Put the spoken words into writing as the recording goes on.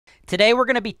Today we're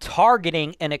going to be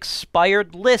targeting an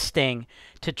expired listing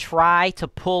to try to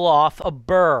pull off a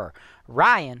BRRRR.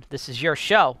 Ryan, this is your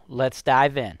show. Let's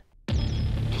dive in.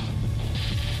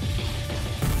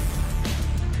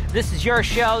 This is your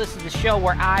show. This is the show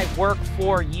where I work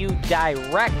for you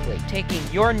directly, taking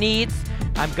your needs.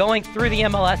 I'm going through the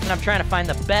MLS and I'm trying to find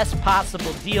the best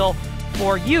possible deal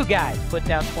for you guys. Put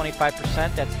down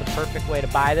 25%. That's the perfect way to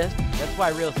buy this. That's why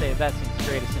real estate investing is the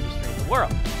greatest industry in the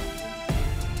world.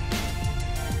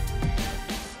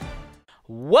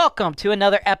 Welcome to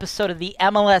another episode of the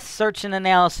MLS Search and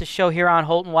Analysis Show here on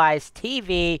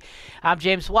HoltonWiseTV. I'm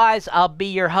James Wise. I'll be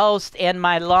your host, and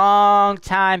my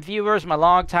longtime viewers, my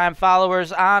longtime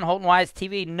followers on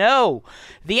HoltonWiseTV know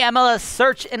the MLS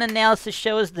Search and Analysis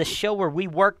Show is the show where we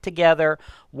work together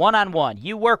one-on-one.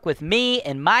 You work with me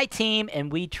and my team,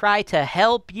 and we try to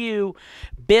help you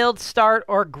build, start,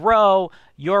 or grow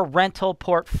your rental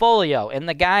portfolio. And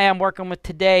the guy I'm working with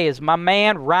today is my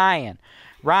man, Ryan.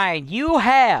 Ryan, you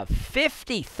have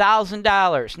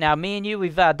 $50,000. Now, me and you,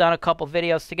 we've done a couple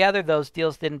videos together. Those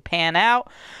deals didn't pan out,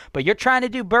 but you're trying to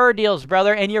do BRRRR deals,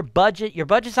 brother, and your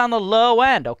budget's on the low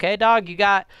end, okay, dog? You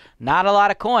got not a lot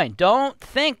of coin. Don't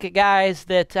think, guys,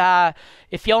 that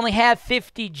if you only have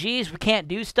 50 G's, we can't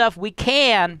do stuff. We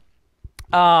can.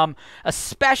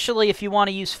 Especially if you want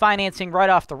to use financing right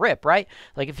off the rip, right?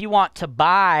 Like if you want to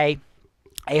buy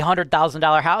a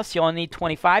 $100,000 house, you only need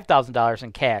 $25,000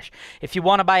 in cash. If you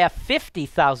want to buy a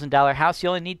 $50,000 house, you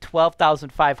only need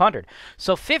 $12,500.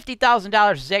 So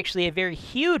 $50,000 is actually a very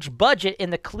huge budget in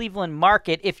the Cleveland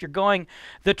market if you're going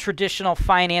the traditional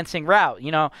financing route.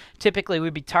 You know, typically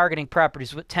we'd be targeting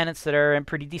properties with tenants that are in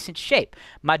pretty decent shape.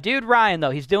 My dude Ryan,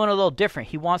 though, he's doing a little different.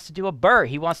 He wants to do a BRRRR.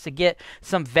 He wants to get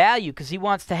some value because he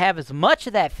wants to have as much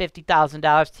of that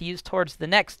 $50,000 to use towards the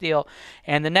next deal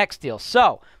and the next deal.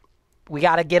 So we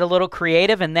got to get a little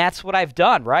creative, and that's what I've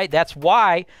done, right? That's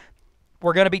why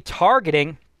we're going to be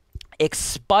targeting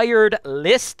expired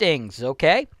listings,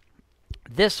 okay?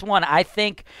 This one, I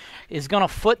think, is going to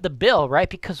foot the bill, right?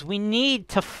 Because we need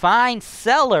to find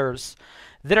sellers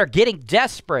that are getting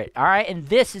desperate, all right? And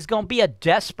this is going to be a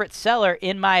desperate seller,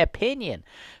 in my opinion.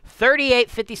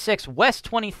 3856 West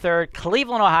 23rd,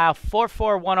 Cleveland, Ohio,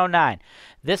 44109.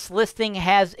 This listing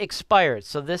has expired.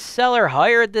 So this seller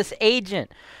hired this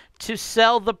agent to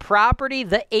sell the property.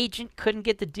 The agent couldn't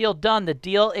get the deal done. The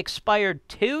deal expired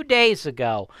 2 days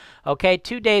ago. Okay,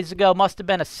 2 days ago. Must have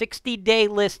been a 60-day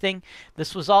listing.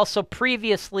 This was also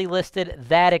previously listed.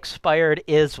 That expired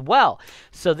as well.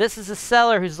 So this is a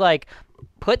seller who's like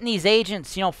putting these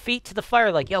agents, you know, feet to the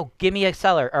fire, like, yo, give me a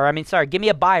seller, or give me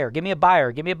a buyer, give me a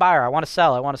buyer, give me a buyer. I want to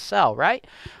sell, right?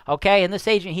 Okay, and this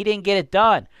agent, he didn't get it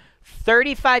done.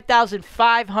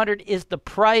 $35,500 is the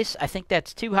price. I think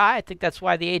that's too high. I think that's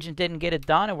why the agent didn't get it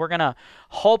done, and we're going to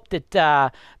hope that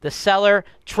the seller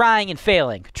trying and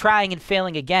failing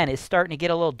again is starting to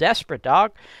get a little desperate,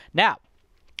 dog. Now,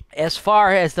 as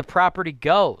far as the property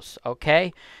goes,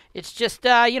 okay, it's just,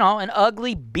 you know, an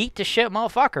ugly beat-to-shit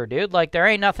motherfucker, dude. Like, there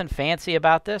ain't nothing fancy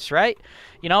about this, right?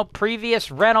 You know,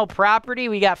 previous rental property,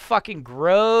 we got fucking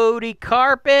grody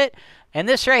carpet. And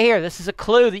this right here, this is a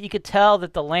clue that you could tell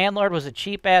that the landlord was a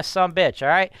cheap-ass sumbitch, all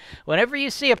right? Whenever you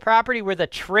see a property where the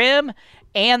trim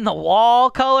and the wall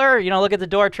color, you know, look at the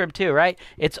door trim too, right?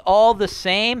 It's all the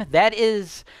same. That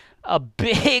is a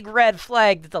big red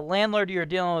flag that the landlord you're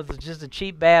dealing with is just a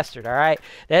cheap bastard, all right?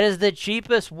 That is the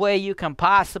cheapest way you can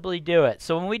possibly do it.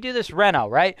 So when we do this reno,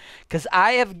 right, because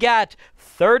I have got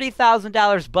 $30,000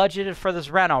 budgeted for this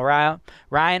reno,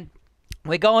 Ryan,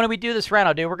 we go in and we do this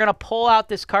rental, dude. We're going to pull out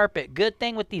this carpet. Good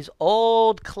thing with these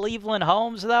old Cleveland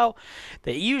homes, though,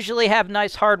 they usually have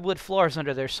nice hardwood floors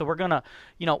under there. So we're going to,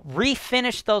 you know,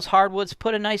 refinish those hardwoods,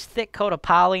 put a nice thick coat of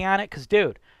poly on it. Because,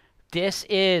 dude, this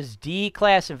is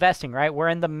D-class investing, right? We're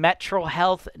in the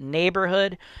MetroHealth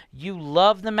neighborhood. You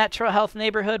love the MetroHealth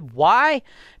neighborhood. Why?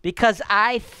 Because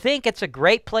I think it's a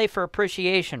great play for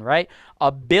appreciation, right?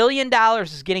 $1 billion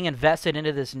is getting invested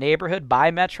into this neighborhood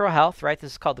by MetroHealth, right?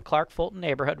 This is called the Clark-Fulton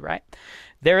neighborhood, right?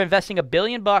 They're investing $1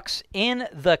 billion in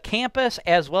the campus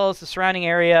as well as the surrounding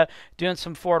area, doing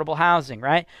some affordable housing,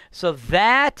 right? So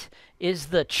that is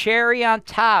the cherry on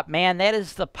top, man. That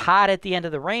is the pot at the end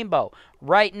of the rainbow.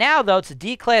 Right now, though, it's a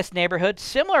D-class neighborhood,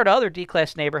 similar to other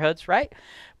D-class neighborhoods, right?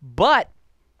 But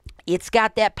it's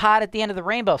got that pot at the end of the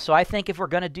rainbow. So I think if we're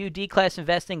going to do D-class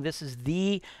investing, this is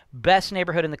the best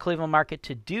neighborhood in the Cleveland market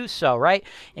to do so, right?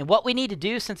 And what we need to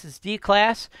do, since it's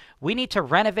D-class, we need to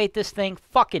renovate this thing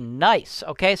fucking nice,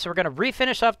 okay? So we're going to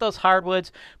refinish off those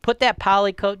hardwoods, put that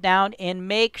poly coat down, and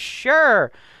make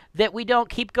sure that we don't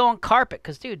keep going carpet.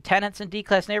 Because, dude, tenants in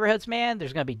D-class neighborhoods, man,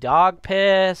 there's going to be dog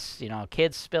piss, you know,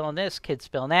 kids spilling this, kids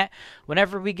spilling that.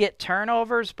 Whenever we get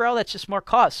turnovers, bro, that's just more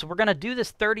cost. So we're going to do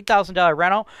this $30,000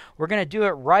 rental. We're going to do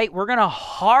it right. We're going to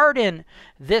harden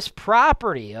this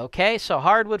property, okay? So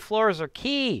hardwood floors are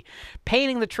key.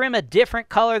 Painting the trim a different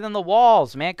color than the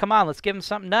walls, man. Come on, let's give them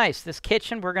something nice. This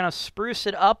kitchen, we're going to spruce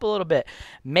it up a little bit.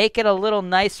 Make it a little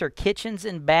nicer. Kitchens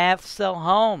and baths sell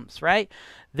homes, right?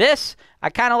 This, I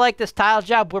kind of like this tile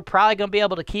job. We're probably going to be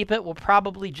able to keep it. We'll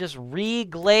probably just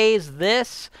re-glaze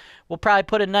this. We'll probably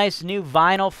put a nice new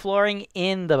vinyl flooring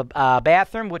in the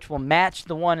bathroom, which will match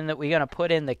the one that we're going to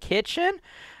put in the kitchen.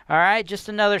 All right, just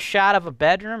another shot of a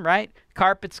bedroom, right?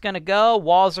 Carpet's going to go.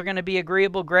 Walls are going to be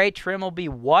agreeable gray. Trim will be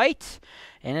white.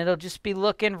 And it'll just be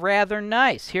looking rather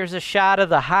nice. Here's a shot of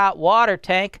the hot water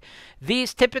tank.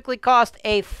 These typically cost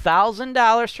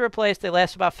 $1,000 to replace. They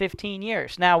last about 15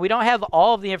 years. Now, we don't have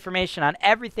all of the information on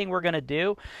everything we're going to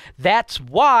do. That's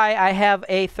why I have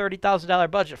a $30,000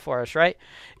 budget for us, right?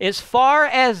 As far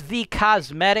as the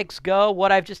cosmetics go,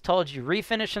 what I've just told you,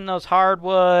 refinishing those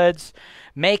hardwoods,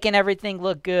 making everything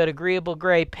look good, agreeable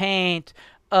gray paint,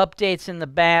 updates in the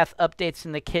bath, updates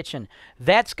in the kitchen.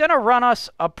 That's going to run us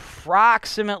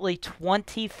approximately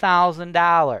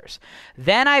 $20,000.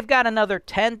 Then I've got another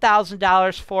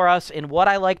 $10,000 for us in what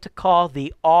I like to call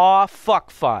the Aw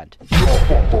Fuck Fund.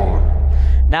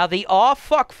 Now, the Aw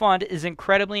Fuck Fund is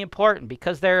incredibly important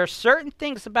because there are certain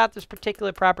things about this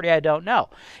particular property I don't know.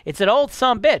 It's an old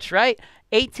sumbitch, right?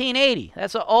 1880.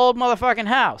 That's an old motherfucking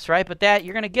house, right? But that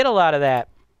you're going to get a lot of that.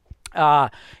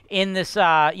 In this,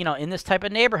 in this type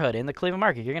of neighborhood, in the Cleveland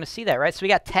market. You're going to see that, right? So we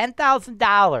got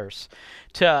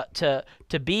 $10,000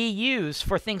 to be used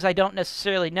for things I don't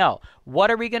necessarily know.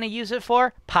 What are we going to use it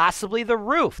for? Possibly the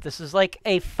roof. This is like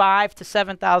a $5,000 to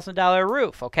 $7,000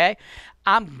 roof, okay?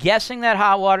 I'm guessing that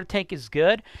hot water tank is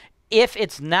good. If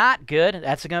it's not good,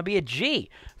 that's going to be a G.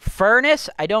 Furnace,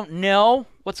 I don't know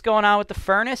what's going on with the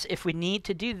furnace. If we need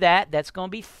to do that, that's going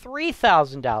to be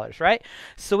 $3,000, right?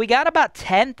 So we got about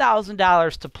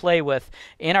 $10,000 to play with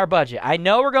in our budget. I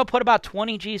know we're going to put about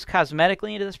 20 G's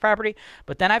cosmetically into this property,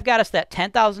 but then I've got us that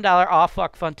 $10,000 off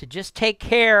fuck fund to just take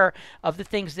care of the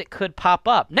things that could pop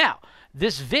up. Now,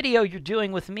 this video you're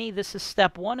doing with me, this is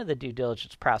step one of the due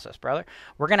diligence process, brother.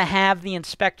 We're going to have the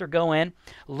inspector go in,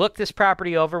 look this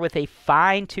property over with a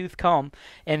fine-tooth comb,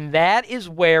 and that is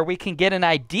where we can get an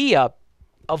idea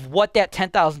of what that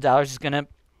 $10,000 is going to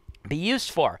be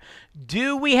used for.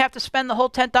 Do we have to spend the whole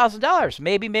 $10,000?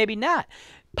 Maybe, maybe not.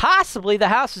 Possibly the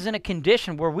house is in a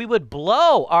condition where we would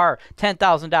blow our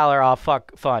 $10,000 off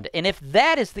fund. And if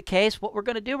that is the case, what we're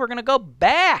going to do, we're going to go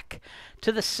back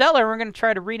to the seller. We're going to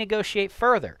try to renegotiate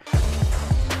further.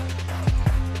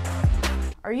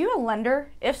 Are you a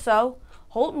lender? If so,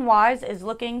 HoltonWise is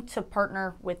looking to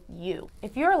partner with you.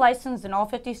 If you're licensed in all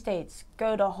 50 states,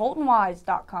 go to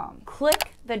HoltonWise.com.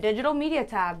 Click the digital media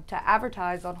tab to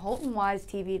advertise on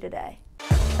HoltonWiseTV today.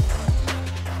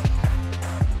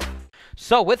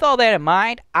 So with all that in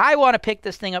mind, I want to pick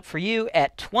this thing up for you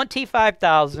at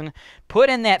 $25,000,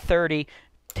 put in that 30,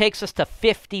 takes us to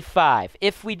 55.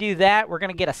 If we do that, we're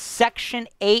going to get a Section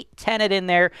 8 tenant in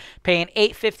there, paying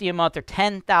 $850 a month or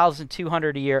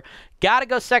 $10,200 a year. Got to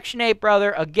go Section 8,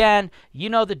 brother. Again, you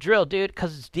know the drill, dude,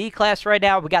 because it's D-class right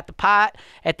now. We got the pot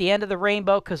at the end of the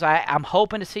rainbow because I'm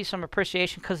hoping to see some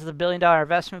appreciation because of the billion-dollar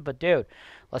investment. But, dude,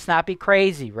 let's not be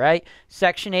crazy, right?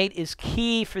 Section 8 is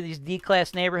key for these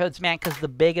D-class neighborhoods, man, because the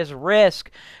biggest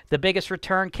risk, the biggest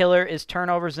return killer is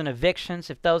turnovers and evictions.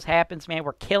 If those happens, man,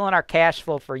 we're killing our cash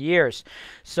flow for years.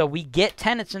 So we get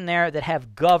tenants in there that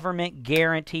have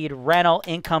government-guaranteed rental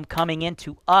income coming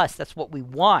into us. That's what we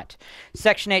want.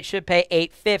 Section 8 should pay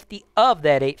 $850. Of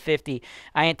that $850,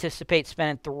 I anticipate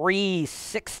spending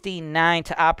 $369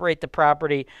 to operate the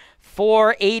property,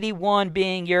 $481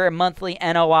 being your monthly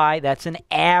NOI. That's an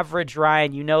average,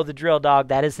 Ryan. You know the drill, dog.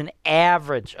 That is an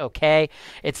average, okay?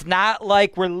 It's not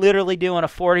like we're literally doing a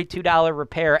 $42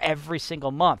 repair every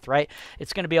single month, right?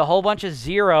 It's going to be a whole bunch of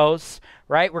zeros,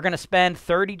 right? We're going to spend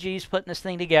 30 G's putting this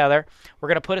thing together. We're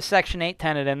going to put a Section 8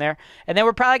 tenant in there. And then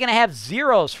we're probably going to have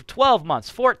zeros for 12 months,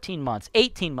 14 months,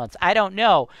 18 months. I don't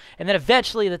know. And then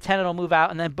eventually the tenant will move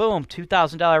out and then boom,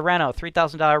 $2,000 reno,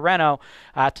 $3,000 reno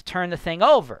to turn the thing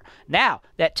over. Now,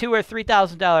 that $2,000 or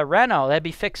 $3,000 reno, that'd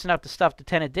be fixing up the stuff the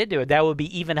tenant did to it. That would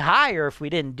be even higher if we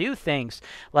didn't do things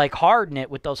like harden it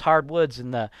with those hardwoods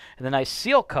and the nice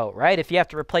seal coat, right? If you have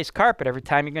to replace carpet every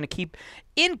time, you're going to keep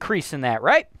increasing that,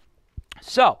 right?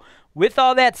 So, with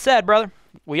all that said, brother,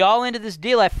 We all into this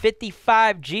deal at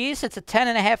 55 G's. It's a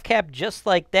 10.5 cap just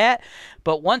like that.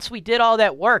 But once we did all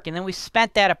that work and then we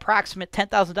spent that approximate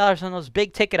 $10,000 on those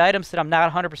big ticket items that I'm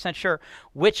not 100% sure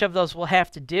which of those we'll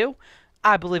have to do,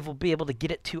 I believe we'll be able to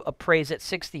get it to appraise at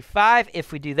 65.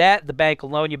 If we do that, the bank will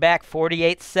loan you back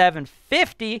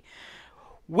 $48,750,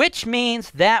 which means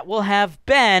that will have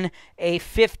been a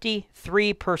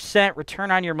 53%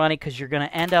 return on your money because you're going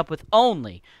to end up with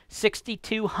only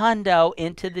 62 hundo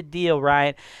into the deal,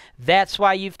 Ryan. That's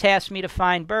why you've tasked me to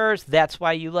find BRRRRs. That's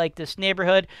why you like this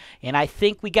neighborhood. And I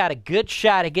think we got a good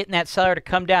shot at getting that seller to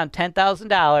come down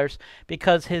 $10,000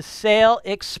 because his sale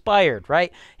expired,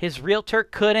 right? His realtor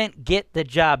couldn't get the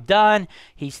job done.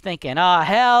 He's thinking, oh,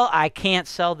 hell, I can't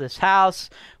sell this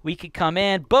house. We could come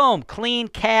in, boom, clean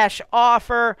cash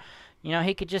offer. You know,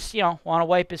 he could just, want to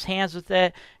wipe his hands with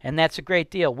it, and that's a great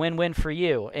deal. Win-win for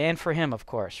you and for him, of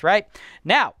course, right?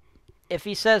 Now, if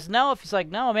he says no, if he's like,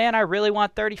 no, man, I really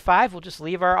want 35, we'll just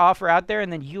leave our offer out there,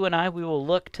 and then you and I, we will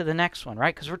look to the next one,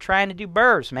 right? Because we're trying to do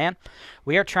BRRRRs, man.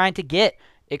 We are trying to get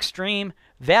extreme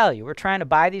value. We're trying to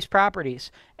buy these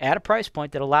properties at a price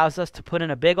point that allows us to put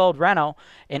in a big old reno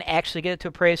and actually get it to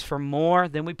appraise for more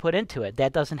than we put into it.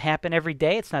 That doesn't happen every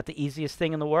day. It's not the easiest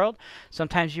thing in the world.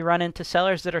 Sometimes you run into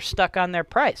sellers that are stuck on their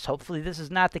price. Hopefully this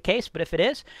is not the case, but if it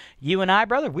is, you and I,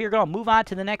 brother, we are going to move on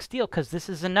to the next deal because this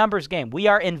is a numbers game. We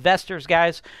are investors,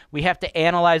 guys. We have to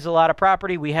analyze a lot of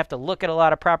property. We have to look at a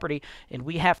lot of property, and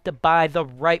we have to buy the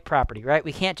right property, right?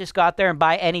 We can't just go out there and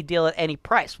buy any deal at any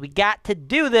price. We got to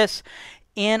do this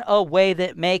in a way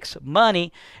that makes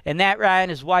money. And that, Ryan,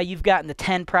 is why you've gotten the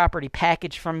 10 property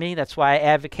package from me. That's why I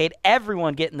advocate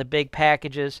everyone getting the big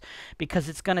packages, because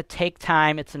it's going to take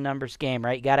time. It's a numbers game,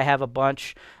 right? You got to have a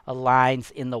bunch of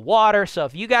lines in the water. So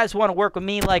if you guys want to work with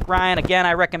me like Ryan, again,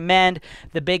 I recommend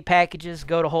the big packages.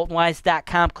 Go to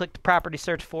HoltonWise.com, click the property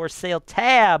search for sale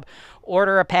tab,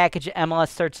 order a package of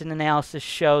MLS search and analysis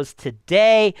shows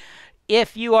today.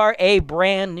 If you are a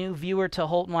brand new viewer to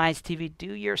Holton-Wise TV,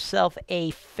 do yourself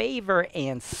a favor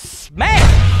and smash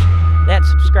that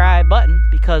subscribe button,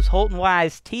 because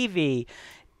Holton-Wise TV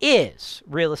is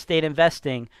real estate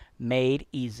investing made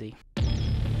easy.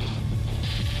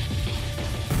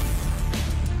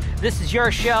 This is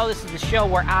your show. This is the show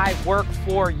where I work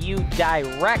for you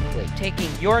directly, taking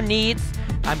your needs.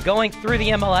 I'm going through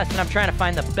the MLS and I'm trying to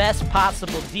find the best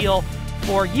possible deal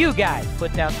for you guys.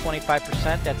 Put down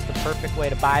 25%. That's the perfect way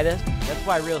to buy this. That's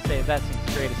why real estate investing is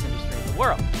the greatest industry in the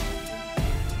world.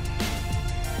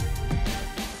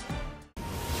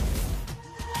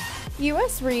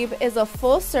 US REIB is a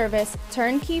full-service,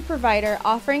 turnkey provider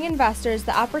offering investors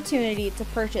the opportunity to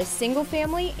purchase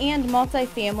single-family and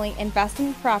multifamily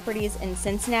investment properties in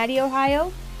Cincinnati,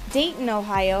 Ohio, Dayton,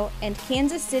 Ohio, and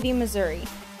Kansas City, Missouri.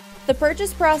 The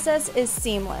purchase process is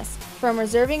seamless, from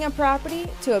reserving a property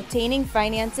to obtaining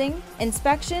financing,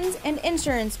 inspections, and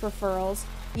insurance referrals.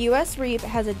 US REIB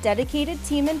has a dedicated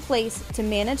team in place to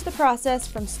manage the process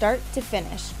from start to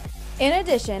finish. In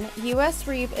addition, US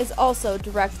REIB is also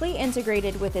directly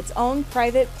integrated with its own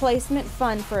private placement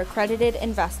fund for accredited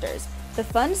investors. The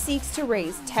fund seeks to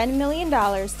raise $10 million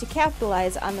to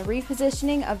capitalize on the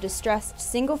repositioning of distressed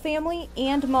single-family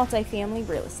and multifamily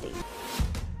real estate.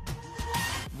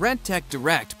 RentTech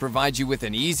Direct provides you with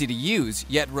an easy-to-use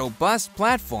yet robust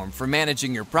platform for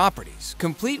managing your properties,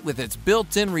 complete with its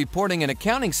built-in reporting and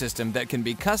accounting system that can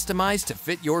be customized to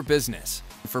fit your business.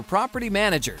 For property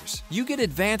managers, you get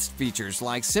advanced features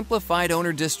like simplified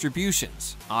owner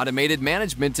distributions, automated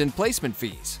management and placement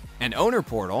fees, an owner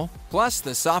portal, plus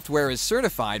the software is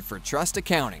certified for trust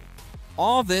accounting.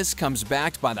 All this comes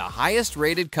backed by the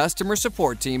highest-rated customer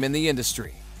support team in the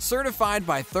industry. Certified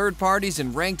by third parties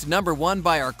and ranked #1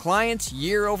 by our clients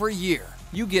year over year.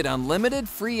 You get unlimited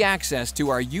free access to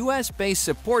our US-based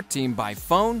support team by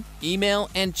phone, email,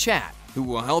 and chat, who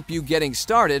will help you getting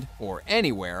started or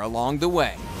anywhere along the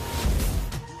way.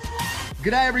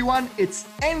 G'day everyone, it's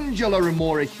Angelo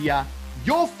Remora here,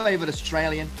 your favorite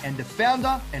Australian and the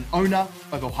founder and owner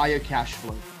of Ohio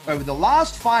Cashflow. Over the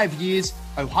last 5 years,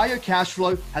 Ohio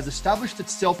Cashflow has established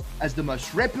itself as the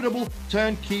most reputable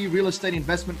turnkey real estate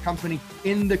investment company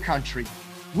in the country.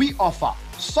 We offer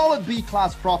solid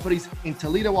B-class properties in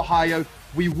Toledo, Ohio.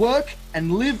 We work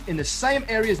and live in the same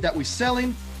areas that we sell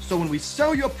in, so when we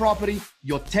sell your property,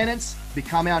 your tenants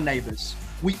become our neighbors.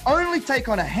 We only take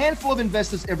on a handful of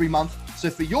investors every month,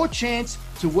 so for your chance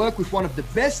to work with one of the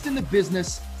best in the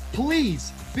business,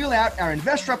 please fill out our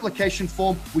investor application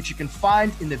form, which you can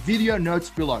find in the video notes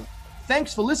below.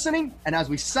 Thanks for listening, and as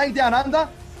we say down under,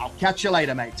 I'll catch you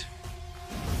later, mate.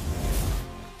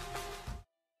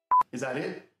 Is that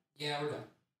it? Yeah, we're done.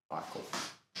 All right, cool.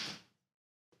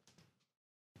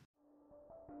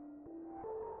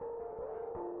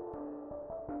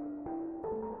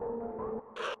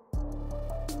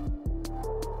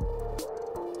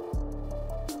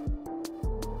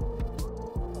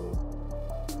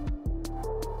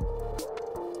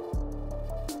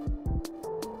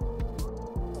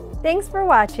 Thanks for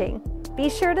watching. Be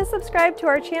sure to subscribe to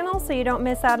our channel so you don't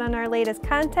miss out on our latest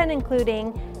content,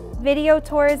 including video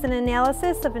tours and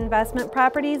analysis of investment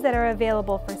properties that are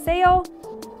available for sale,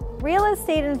 real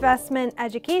estate investment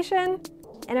education,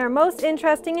 and our most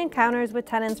interesting encounters with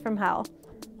tenants from hell.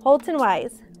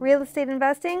 Holton-Wise, real estate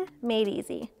investing made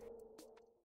easy.